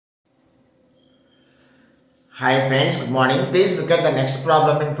Hi friends, good morning. Please look at the next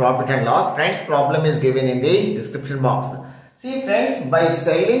problem in profit and loss. Friends, problem is given in the description box. See friends, by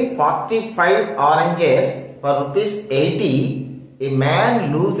selling 45 oranges for rupees 80, a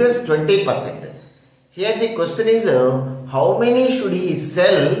man loses 20%. Here the question is, how many should he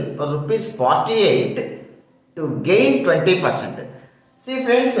sell for rupees 48 to gain 20%? See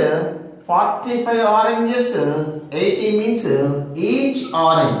friends, 45 oranges, 80 means each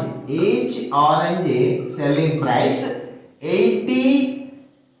orange selling price 80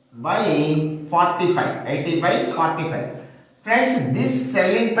 by 45. 80 by 45. Friends, this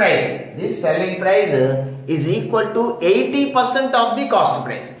selling price is equal to 80% of the cost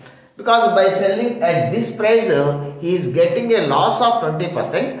price. Because by selling at this price, he is getting a loss of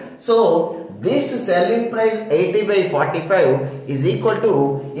 20%. So, this selling price 80 by 45 is equal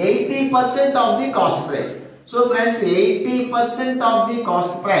to 80% of the cost price. So, friends, 80% of the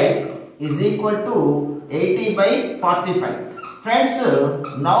cost price is equal to 80 by 45. Friends,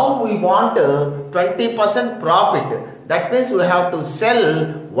 now we want 20% profit. That means we have to sell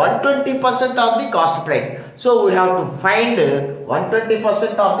 120% of the cost price. So we have to find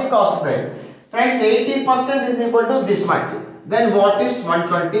 120% of the cost price. Friends, 80% is equal to this much. Then what is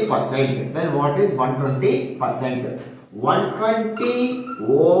 120%? Then what is 120%? 120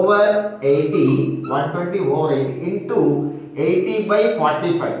 over 80, 120 over 80 into 80 by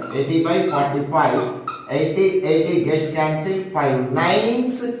 45. 80 by 45. 80 gets cancelled. 5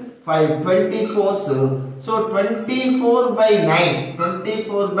 nines, 5 24s. So 24 by 9.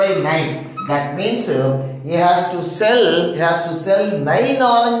 24 by 9. That means he has to sell 9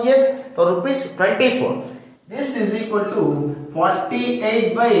 oranges for rupees 24. This is equal to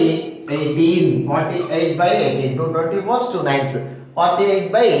 48 by 18. 48 by 18. 2 24s, 2 9s.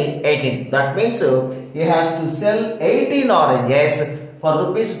 48 by 18. That means he has to sell 18 oranges for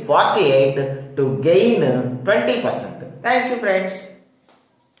rupees 48 to gain 20%. Thank you friends.